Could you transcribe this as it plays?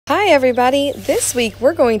Hi everybody! This week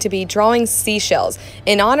we're going to be drawing seashells.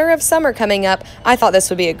 In honor of summer coming up, I thought this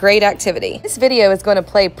would be a great activity. This video is going to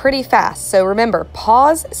play pretty fast, so remember,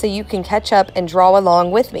 pause so you can catch up and draw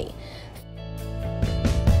along with me.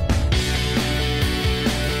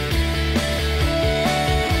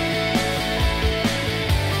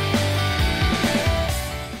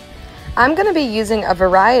 I'm going to be using a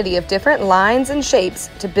variety of different lines and shapes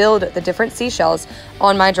to build the different seashells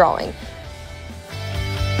on my drawing.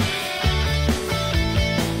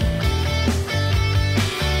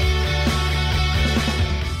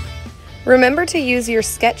 Remember to use your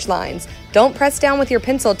sketch lines. Don't press down with your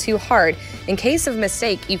pencil too hard. In case of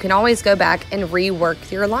mistake, you can always go back and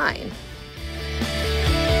rework your line.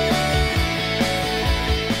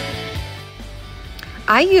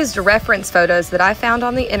 I used reference photos that I found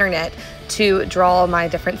on the internet to draw my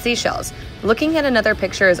different seashells. Looking at another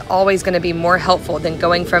picture is always going to be more helpful than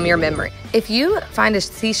going from your memory. If you find a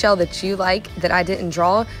seashell that you like that I didn't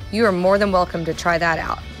draw, you are more than welcome to try that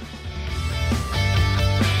out.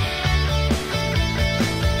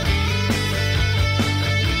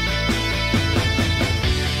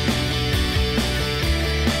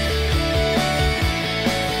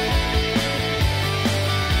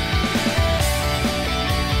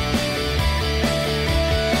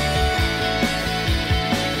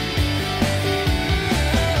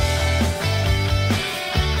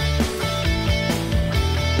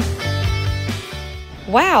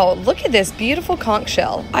 Wow, look at this beautiful conch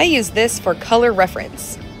shell. I use this for color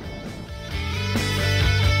reference.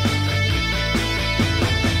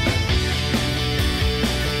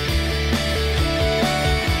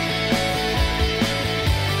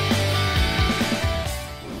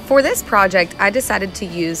 For this project, I decided to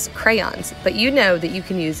use crayons, but you know that you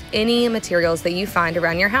can use any materials that you find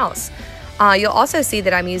around your house. You'll also see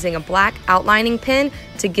that I'm using a black outlining pen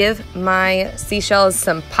to give my seashells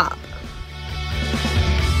some pop.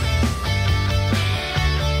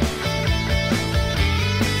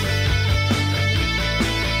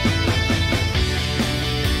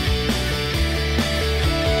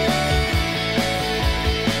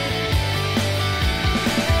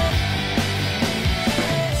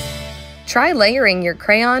 Try layering your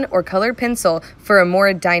crayon or colored pencil for a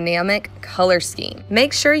more dynamic color scheme.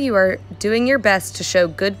 Make sure you are doing your best to show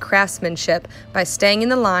good craftsmanship by staying in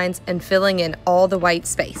the lines and filling in all the white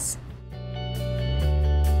space.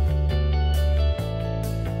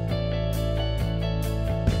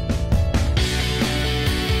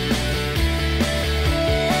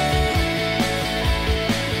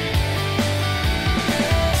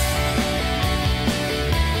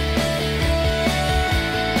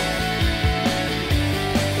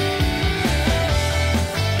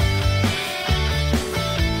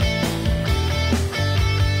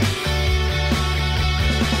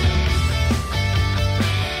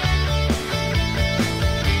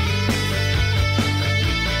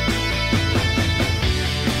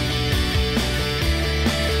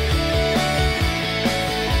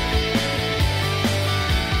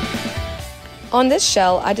 On this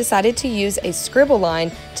shell, I decided to use a scribble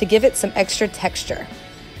line to give it some extra texture.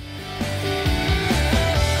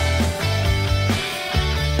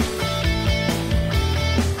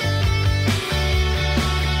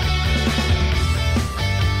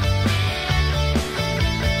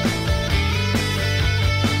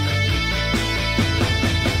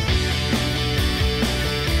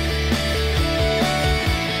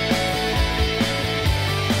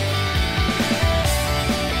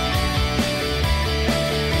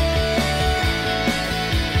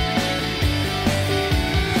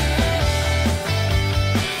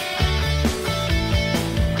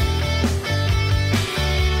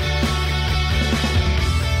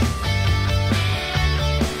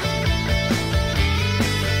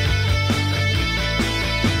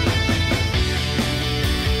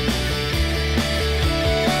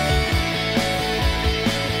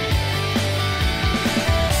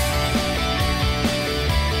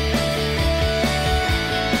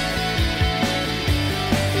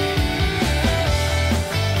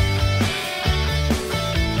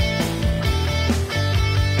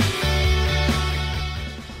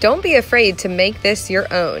 Don't be afraid to make this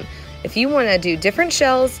your own. If you want to do different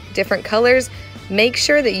shells, different colors, make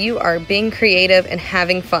sure that you are being creative and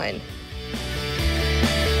having fun.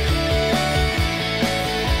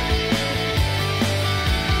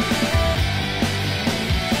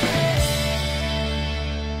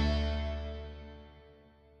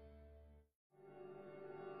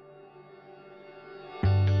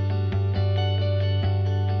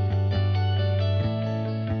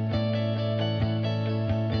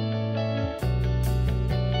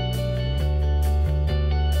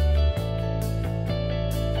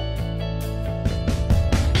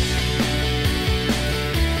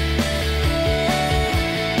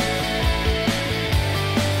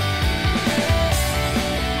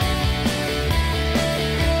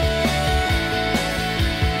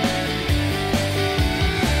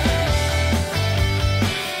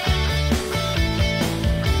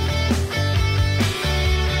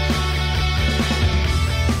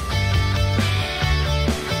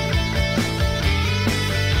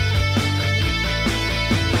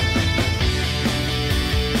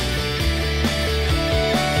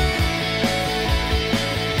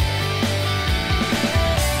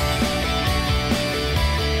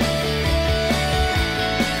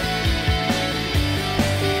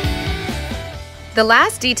 The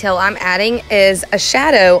last detail I'm adding is a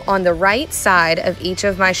shadow on the right side of each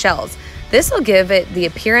of my shells. This will give it the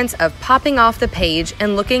appearance of popping off the page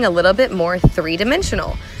and looking a little bit more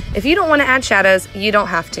three-dimensional. If you don't want to add shadows, you don't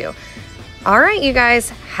have to. All right, you guys,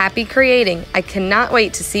 happy creating. I cannot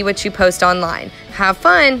wait to see what you post online. Have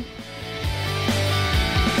fun!